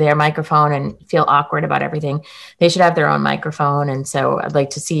speak through their microphone and feel awkward about everything. They should have their own microphone. And so I'd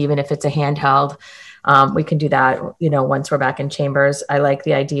like to see, even if it's a handheld, we can do that, once we're back in chambers. I like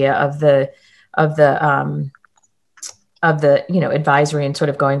the idea of the advisory and sort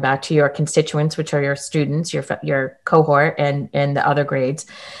of going back to your constituents, which are your students, your cohort and the other grades.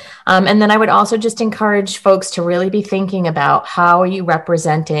 And then I would also just encourage folks to really be thinking about how are you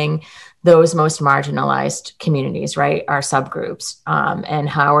representing those most marginalized communities, right? Our subgroups. And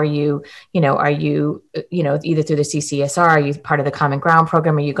how are you, are you, either through the CCSR, are you part of the Common Ground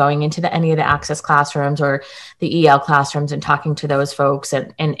program? Are you going into any of the access classrooms or the EL classrooms and talking to those folks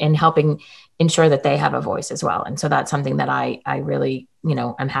and helping ensure that they have a voice as well? And so that's something that I really,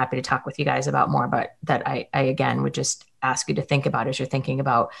 I'm happy to talk with you guys about more, but that I again, would just ask you to think about as you're thinking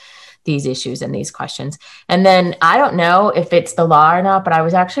about these issues and these questions. And then I don't know if it's the law or not, but I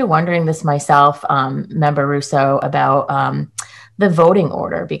was actually wondering this myself, Member Russo, about the voting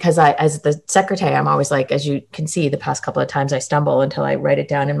order, because as the secretary, I'm always like, as you can see, the past couple of times I stumble until I write it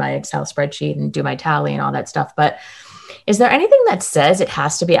down in my Excel spreadsheet and do my tally and all that stuff. But is there anything that says it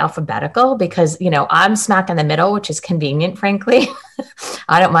has to be alphabetical? Because, I'm smack in the middle, which is convenient, frankly.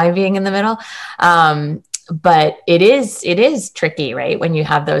 I don't mind being in the middle. But it is tricky, right? When you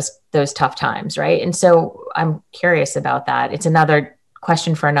have those tough times, right? And so I'm curious about that. It's another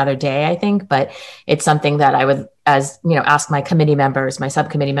question for another day, I think, but it's something that I would, ask my committee members, my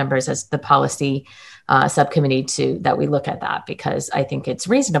subcommittee members as the policy subcommittee that we look at that, because I think it's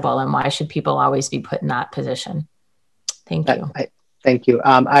reasonable. And why should people always be put in that position? Thank you. Thank you.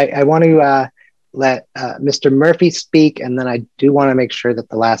 I want to let Mr. Murphy speak, and then I do want to make sure that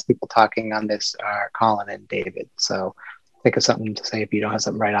the last people talking on this are Colin and David. So think of something to say if you don't have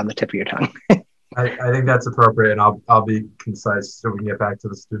something right on the tip of your tongue. I think that's appropriate, and I'll be concise so we can get back to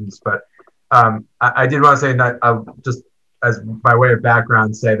the students. But I did want to say that I'll just, as by way of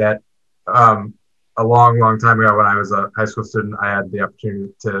background, say that a long time ago when I was a high school student, I had the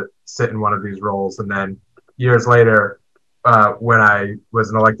opportunity to sit in one of these roles, and then years later, when I was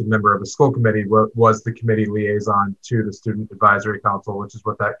an elected member of the school committee, was the committee liaison to the Student Advisory Council, which is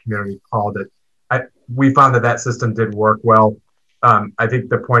what that community called it. We found that system did work well. I think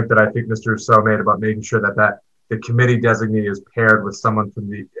the point that I think Mr. Rousseau made about making sure that the committee designee is paired with someone from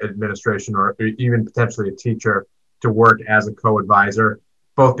the administration or even potentially a teacher to work as a co-advisor,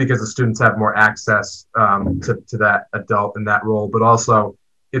 both because the students have more access to that adult in that role, but also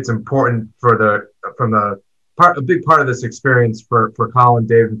it's important a big part of this experience for Colin,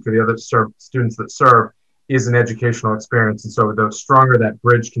 David, and for the other students that serve is an educational experience. And so the stronger that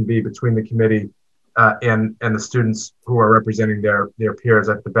bridge can be between the committee and the students who are representing their peers,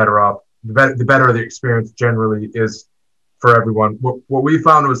 the better the experience generally is for everyone. What we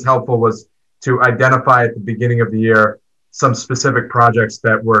found was helpful was to identify at the beginning of the year some specific projects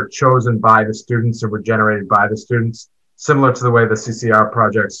that were chosen by the students and were generated by the students, similar to the way the CCR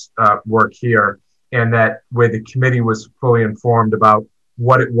projects work here. And that way the committee was fully informed about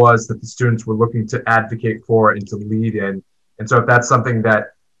what it was that the students were looking to advocate for and to lead in. And so if that's something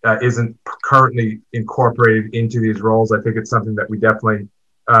that isn't currently incorporated into these roles, I think it's something that we definitely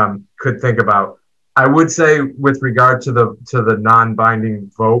could think about. I would say with regard to the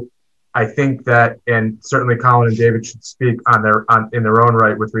non-binding vote, I think that, and certainly Colin and David should speak in their own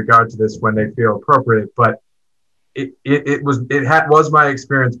right with regard to this when they feel appropriate, but it was my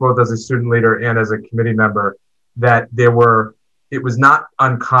experience both as a student leader and as a committee member that it was not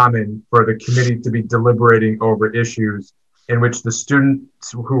uncommon for the committee to be deliberating over issues in which the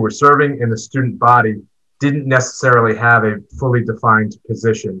students who were serving in the student body didn't necessarily have a fully defined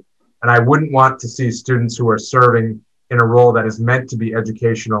position. And I wouldn't want to see students who are serving in a role that is meant to be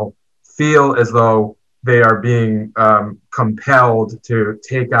educational feel as though they are being compelled to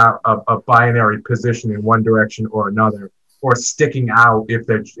take out a binary position in one direction or another, or sticking out if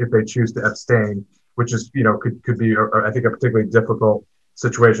they choose to abstain, which is could be I think a particularly difficult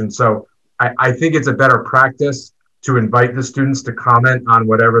situation. So I think it's a better practice to invite the students to comment on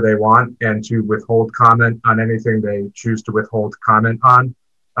whatever they want and to withhold comment on anything they choose to withhold comment on,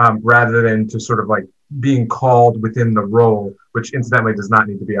 rather than to sort of like being called within the role, which incidentally does not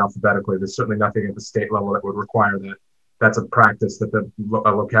need to be alphabetically. There's certainly nothing at the state level that would require that. That's a practice that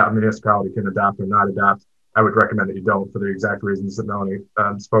a local municipality can adopt or not adopt. I would recommend that you don't, for the exact reasons that Melanie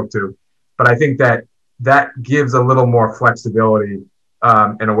spoke to. But I think that gives a little more flexibility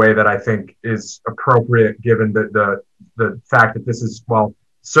in a way that I think is appropriate, given the fact that this is, well,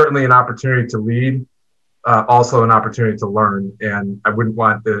 certainly an opportunity to lead, also an opportunity to learn. And I wouldn't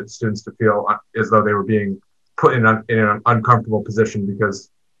want the students to feel as though they were being put in an uncomfortable position, because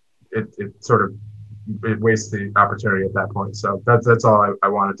it wastes the opportunity at that point. So that's all I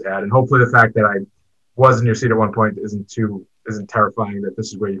wanted to add. And hopefully the fact that I was in your seat at one point isn't too isn't terrifying that this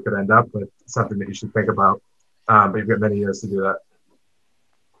is where you could end up, but it's something that you should think about. But you've got many years to do that.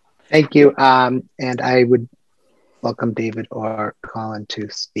 Thank you. And I would welcome David or Colin to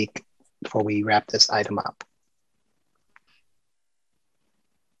speak before we wrap this item up.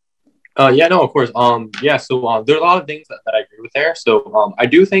 Yeah, no, of course. Yeah, so there are a lot of things that I agree with there. So I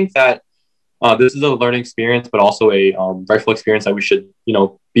do think that this is a learning experience, but also a rightful experience that we should,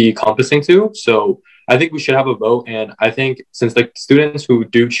 be encompassing to. So I think we should have a vote. And I think since the students who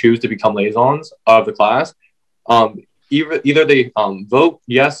do choose to become liaisons of the class, either they vote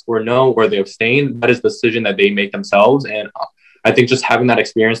yes or no, or they abstain, that is the decision that they make themselves. And I think just having that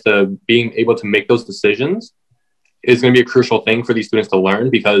experience to being able to make those decisions is going to be a crucial thing for these students to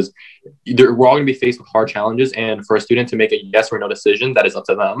learn, because we're all going to be faced with hard challenges. And for a student to make a yes or no decision, that is up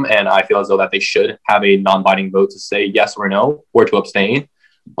to them. And I feel as though that they should have a non-binding vote to say yes or no, or to abstain.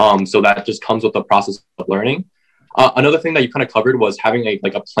 So that just comes with the process of learning. Another thing that you kind of covered was having a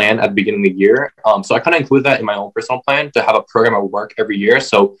plan at the beginning of the year. So I kind of include that in my own personal plan to have a program of work every year.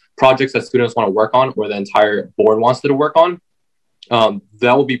 So projects that students want to work on, or the entire board wants to work on,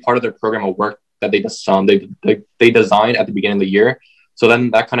 that will be part of their program of work that they design at the beginning of the year. So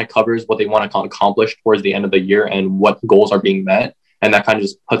then that kind of covers what they want to accomplish towards the end of the year and what goals are being met. And that kind of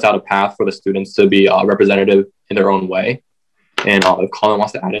just puts out a path for the students to be representative in their own way. And if Colin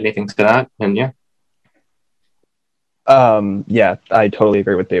wants to add anything to that, then yeah. Yeah, I totally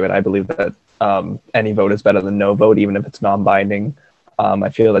agree with David. I believe that any vote is better than no vote, even if it's non-binding. I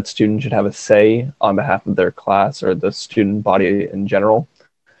feel that students should have a say on behalf of their class or the student body in general.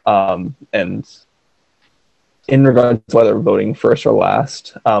 And in regards to whether voting first or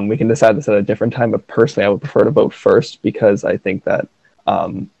last, we can decide this at a different time, but personally I would prefer to vote first, because I think that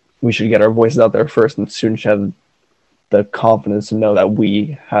we should get our voices out there first, and students should have the confidence to know that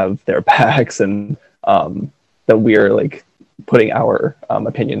we have their backs, and that we are putting our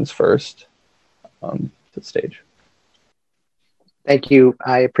opinions first to the stage. Thank you.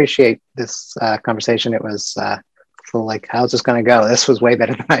 I appreciate this conversation. It was how's this going to go? This was way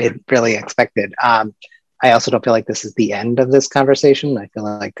better than I had really expected. I also don't feel like this is the end of this conversation. I feel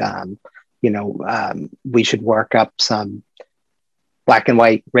like, we should work up some black and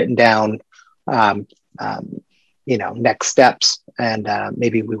white written down, next steps. And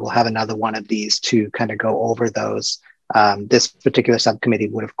maybe we will have another one of these to kind of go over those. This particular subcommittee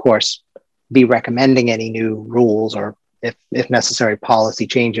would, of course, be recommending any new rules or, if necessary, policy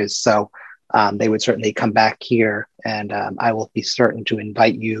changes. So they would certainly come back here, and I will be certain to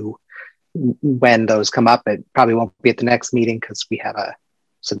invite you when those come up. It probably won't be at the next meeting because we have a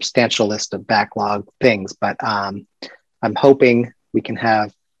substantial list of backlog things, but I'm hoping we can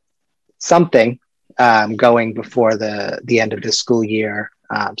have something going before the end of this school year,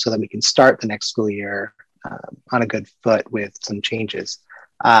 so that we can start the next school year on a good foot with some changes.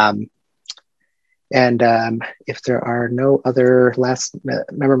 And if there are no other last,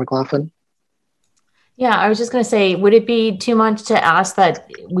 Member McLaughlin? Yeah, I was just going to say, would it be too much to ask that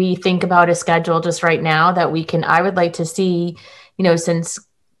we think about a schedule just right now that we can, I would like to see, since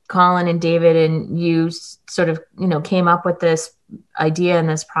Colin and David and you sort of, came up with this idea and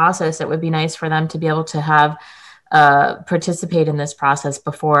this process, it would be nice for them to be able to have participate in this process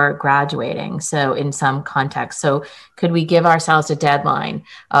before graduating. So in some context, so could we give ourselves a deadline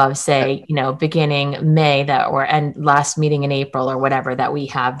of, say, beginning May and last meeting in April or whatever, that we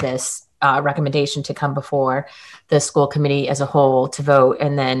have this recommendation to come before the school committee as a whole to vote.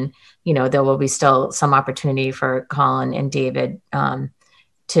 And then, there will be still some opportunity for Colin and David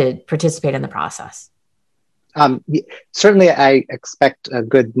to participate in the process. Certainly, I expect a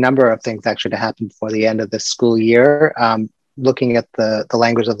good number of things actually to happen before the end of this school year. Looking at the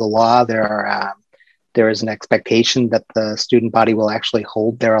language of the law, there is an expectation that the student body will actually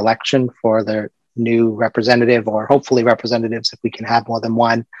hold their election for their new representative, or hopefully representatives if we can have more than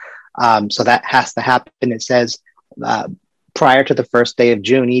one. So that has to happen, it says, prior to the first day of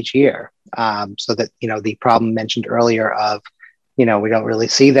June each year. So that, the problem mentioned earlier of, we don't really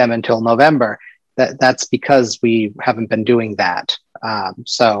see them until November. That's because we haven't been doing that.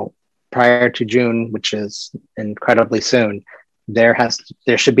 So prior to June, which is incredibly soon, there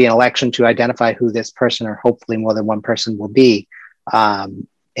should be an election to identify who this person, or hopefully more than one person, will be. And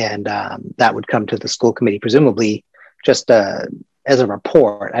that would come to the school committee, presumably just as a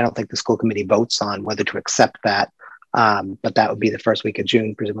report. I don't think the school committee votes on whether to accept that, but that would be the first week of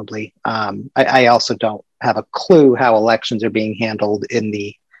June, presumably. I also don't have a clue how elections are being handled in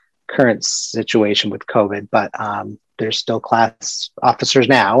the current situation with COVID, but there's still class officers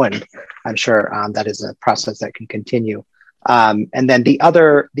now, and I'm sure that is a process that can continue. And then the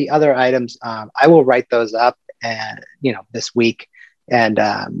other items, I will write those up this week and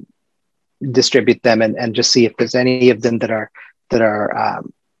distribute them and just see if there's any of them that are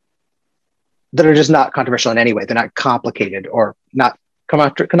just not controversial in any way. They're not complicated or not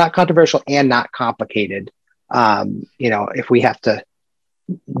controversial and not complicated. If we have to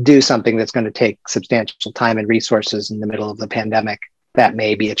do something that's going to take substantial time and resources in the middle of the pandemic, that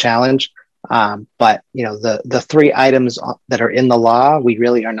may be a challenge. But the 3 items that are in the law, we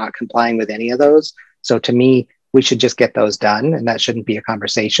really are not complying with any of those. So to me, we should just get those done, and that shouldn't be a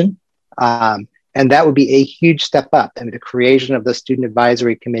conversation. And that would be a huge step up. I mean, the creation of the Student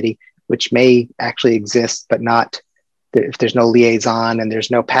Advisory Committee, which may actually exist, but not if there's no liaison and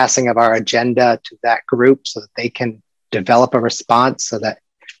there's no passing of our agenda to that group so that they can develop a response so that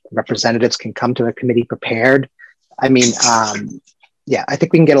representatives can come to a committee prepared. I mean, I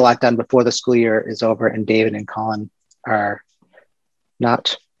think we can get a lot done before the school year is over and David and Colin are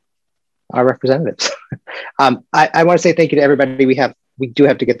not our representatives. I want to say thank you to everybody. We do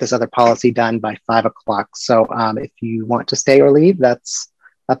have to get this other policy done by 5 o'clock. So if you want to stay or leave, that's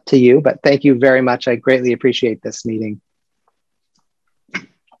up to you, but thank you very much. I greatly appreciate this meeting. All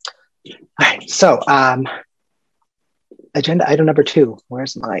right, so agenda item number 2.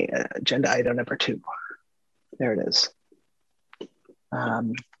 Where's my agenda item number 2? There it is.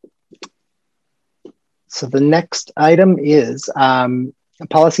 So the next item is a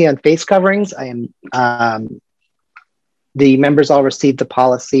policy on face coverings. The members all received the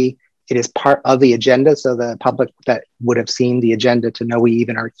policy. It is part of the agenda, so the public that would have seen the agenda to know we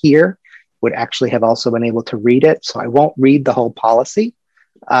even are here would actually have also been able to read it. So I won't read the whole policy.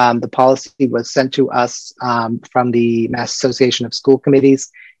 The policy was sent to us from the Mass Association of School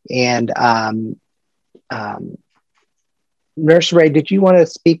Committees. And Nurse Ray, did you want to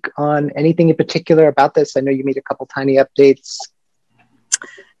speak on anything in particular about this? I know you made a couple tiny updates.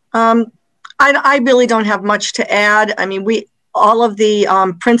 I really don't have much to add. I mean, all of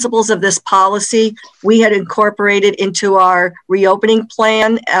the principles of this policy, we had incorporated into our reopening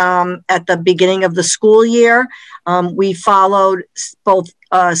plan at the beginning of the school year. We followed both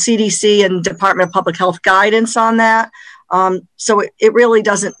CDC and Department of Public Health guidance on that. So it really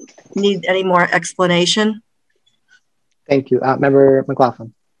doesn't need any more explanation. Thank you. Member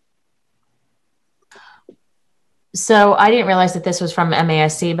McLaughlin. So I didn't realize that this was from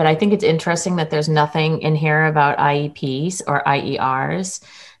MASC, but I think it's interesting that there's nothing in here about IEPs or IERs,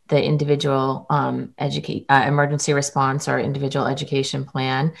 the individual emergency response or individual education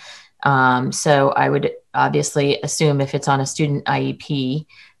plan. So I would obviously assume if it's on a student IEP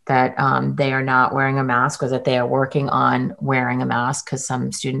that they are not wearing a mask or that they are working on wearing a mask, because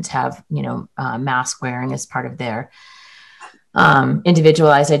some students have, mask wearing as part of their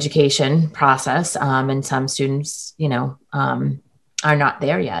individualized education process. And some students, are not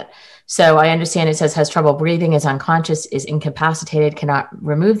there yet. So I understand it says has trouble breathing, is unconscious, is incapacitated, cannot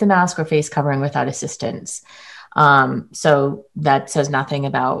remove the mask or face covering without assistance. So that says nothing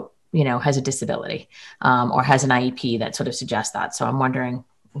about, has a disability or has an IEP that sort of suggests that. So I'm wondering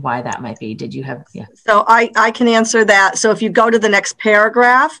why that might be. Did you have, yeah. So I can answer that. So if you go to the next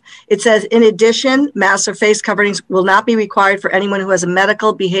paragraph, it says, in addition, masks or face coverings will not be required for anyone who has a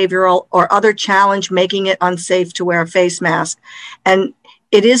medical, behavioral, or other challenge making it unsafe to wear a face mask. And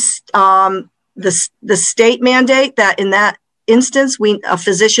it is the state mandate that in that instance, a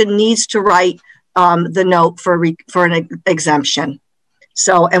physician needs to write the note for an exemption.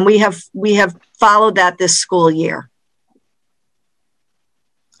 So, and we have followed that this school year.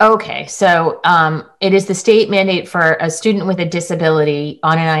 Okay, so it is the state mandate for a student with a disability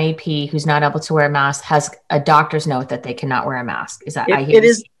on an IEP who's not able to wear a mask has a doctor's note that they cannot wear a mask. Is that it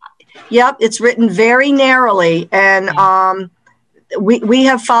is? Yep, it's written very narrowly, and we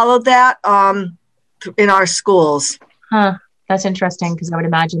have followed that in our schools. Huh, that's interesting, because I would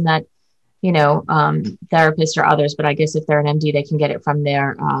imagine that therapists or others, but I guess if they're an MD, they can get it from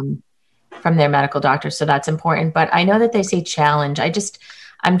their medical doctor. So that's important. But I know that they say challenge.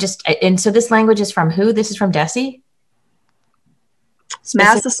 And so this language is from who? This is from DESE?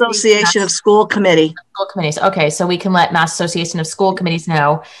 Mass Association of School Committee. School committees. Okay, so we can let Mass Association of School Committees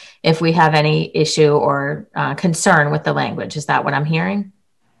know if we have any issue or concern with the language. Is that what I'm hearing?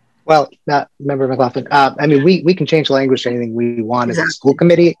 Well, Member McLaughlin, I mean, we can change the language to anything we want as a school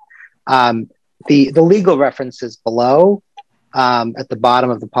committee. The legal references below at the bottom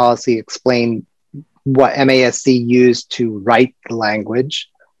of the policy explain what MASC used to write the language.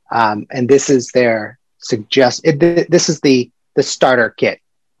 And this is their this is the starter kit.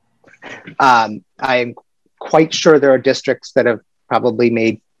 I am quite sure there are districts that have probably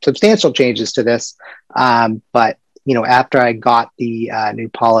made substantial changes to this. But, after I got the new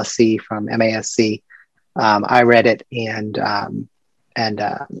policy from MASC, I read it, and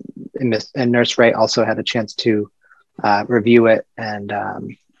Nurse Ray also had a chance to review it, and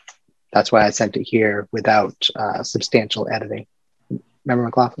that's why I sent it here without substantial editing. Member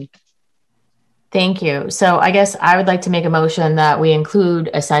McLaughlin? Thank you. So I guess I would like to make a motion that we include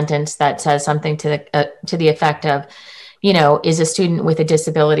a sentence that says something to the effect of, is a student with a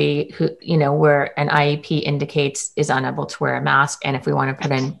disability who, where an IEP indicates is unable to wear a mask. And if we want to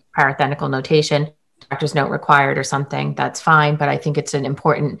put in parenthetical notation, doctor's note required or something, that's fine. But I think it's an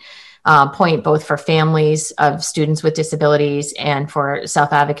important point both for families of students with disabilities and for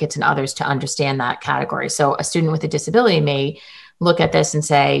self-advocates and others to understand that category. So a student with a disability may look at this and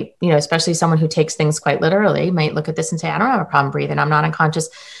say, especially someone who takes things quite literally might look at this and say, I don't have a problem breathing. I'm not unconscious.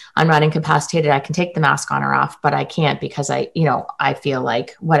 I'm not incapacitated. I can take the mask on or off, but I can't because I feel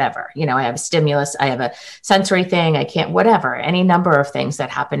like whatever, I have a stimulus, I have a sensory thing. I can't, whatever, any number of things that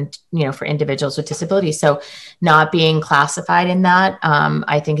happen, for individuals with disabilities. So not being classified in that,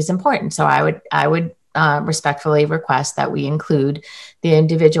 I think is important. So I would respectfully request that we include the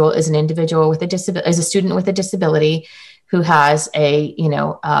individual as an individual with a disability, as a student with a disability who has a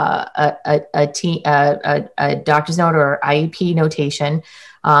doctor's note or IEP notation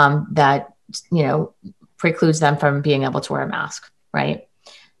that precludes them from being able to wear a mask, right?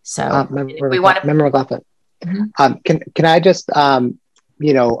 So we want to. Member McLaughlin, can I just I mean,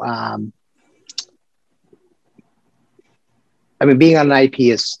 being on an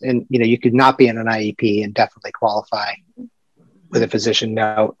IEP is, and you could not be on an IEP and definitely qualify with a physician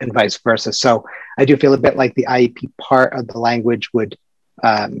note and vice versa. So I do feel a bit like the IEP part of the language would,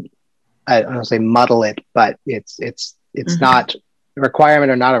 I don't want to say muddle it, but it's not a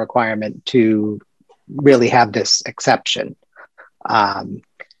requirement or not a requirement to really have this exception. I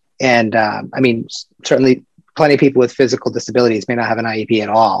mean, certainly plenty of people with physical disabilities may not have an IEP at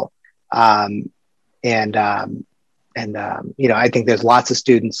all. I think there's lots of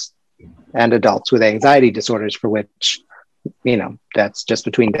students and adults with anxiety disorders for which, that's just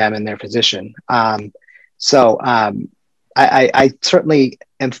between them and their physician. I certainly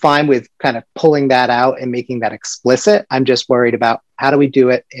am fine with kind of pulling that out and making that explicit. I'm just worried about how do we do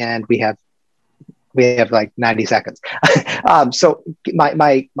it? And we have like 90 seconds. So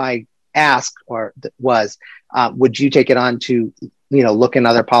my ask was, would you take it on to, look in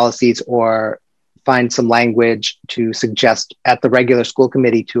other policies or find some language to suggest at the regular school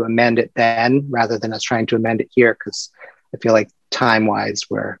committee to amend it then, rather than us trying to amend it here? Because I feel like time-wise,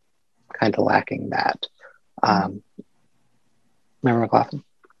 we're kind of lacking that. Member McLaughlin?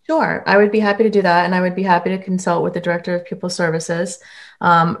 Sure, I would be happy to do that. And I would be happy to consult with the Director of Pupil Services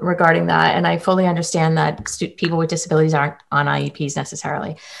regarding that. And I fully understand that people with disabilities aren't on IEPs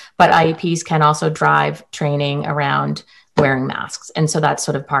necessarily, but IEPs can also drive training around wearing masks. And so that's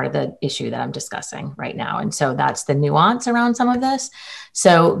sort of part of the issue that I'm discussing right now. And so that's the nuance around some of this.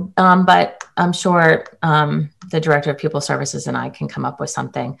 So, but I'm sure the Director of Pupil Services and I can come up with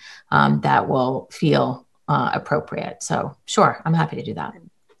something that will feel appropriate. So sure, I'm happy to do that.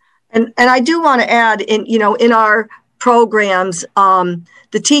 And I do want to add in our programs,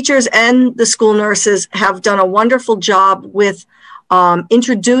 the teachers and the school nurses have done a wonderful job with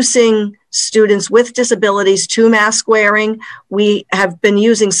introducing students with disabilities to mask wearing. We have been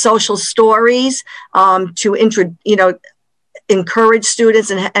using social stories to encourage students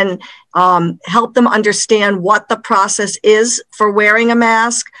and help them understand what the process is for wearing a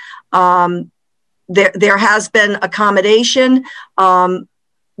mask. There has been accommodation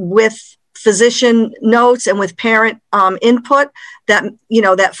with physician notes and with parent input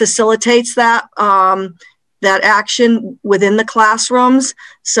that facilitates that action within the classrooms.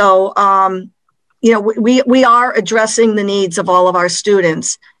 So, we are addressing the needs of all of our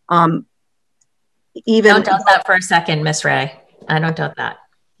students. Don't doubt that for a second, Ms. Ray. I don't doubt that.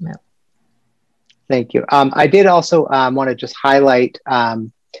 No. Thank you. I did also want to just highlight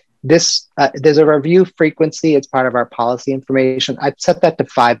this. There's a review frequency. It's part of our policy information. I've set that to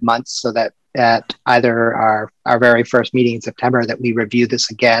 5 months so that at either our very first meeting in September that we review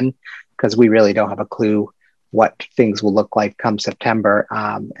this again, because we really don't have a clue what things will look like come September.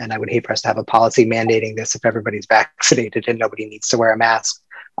 And I would hate for us to have a policy mandating this if everybody's vaccinated and nobody needs to wear a mask.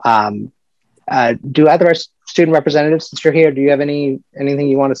 Do other student representatives, since you're here, do you have anything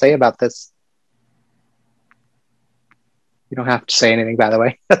you want to say about this? You don't have to say anything, by the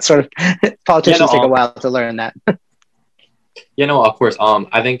way. That's sort of, politicians take a while to learn that. Of course.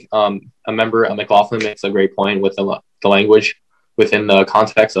 I think a member, McLaughlin, makes a great point with the language within the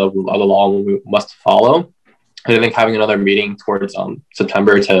context of the law we must follow. And I think having another meeting towards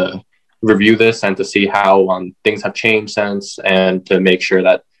September to review this and to see how things have changed since and to make sure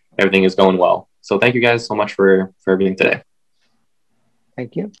that everything is going well. So So thank you guys so much for everything today.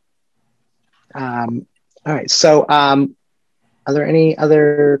 Thank you. All right. So are there any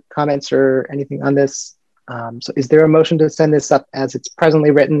other comments or anything on this? So is there a motion to send this up as it's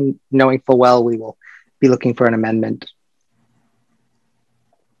presently written, knowing full well we will be looking for an amendment?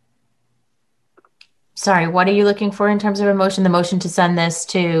 Sorry, what are you looking for in terms of a motion? The motion to send this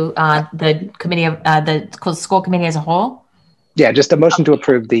to the committee of the school committee as a whole? Yeah, just a motion to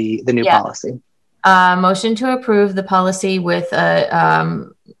approve the new policy. Motion to approve the policy with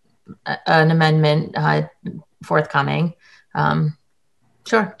an amendment forthcoming.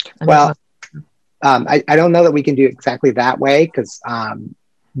 Sure. Well, I don't know that we can do it exactly that way because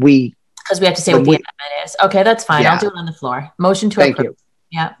we have to say what the amendment is. Okay, that's fine. Yeah. I'll do it on the floor. Motion to Thank approve.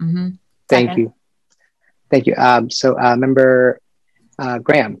 you. Yeah. Mm-hmm. Thank you. Thank you. So Member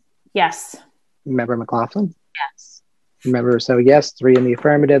Graham. Yes. Member McLaughlin. Yes. Member yes, 3 in the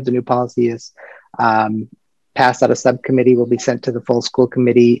affirmative. The new policy is passed out of subcommittee, will be sent to the full school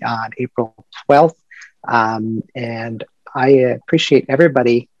committee on April 12th. And I appreciate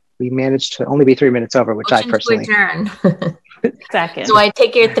everybody. We managed to only be 3 minutes over, which Motion I personally. To adjourn. Second. So I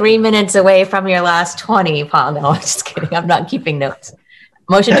take your 3 minutes away from your last 20, Paul. No, I'm just kidding. I'm not keeping notes.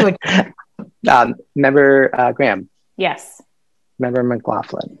 Motion to adjourn. Member Graham. Yes. Member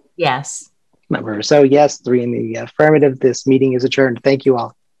McLaughlin. Yes. Member yes, 3 in the affirmative. This meeting is adjourned. Thank you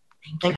all. Thank you.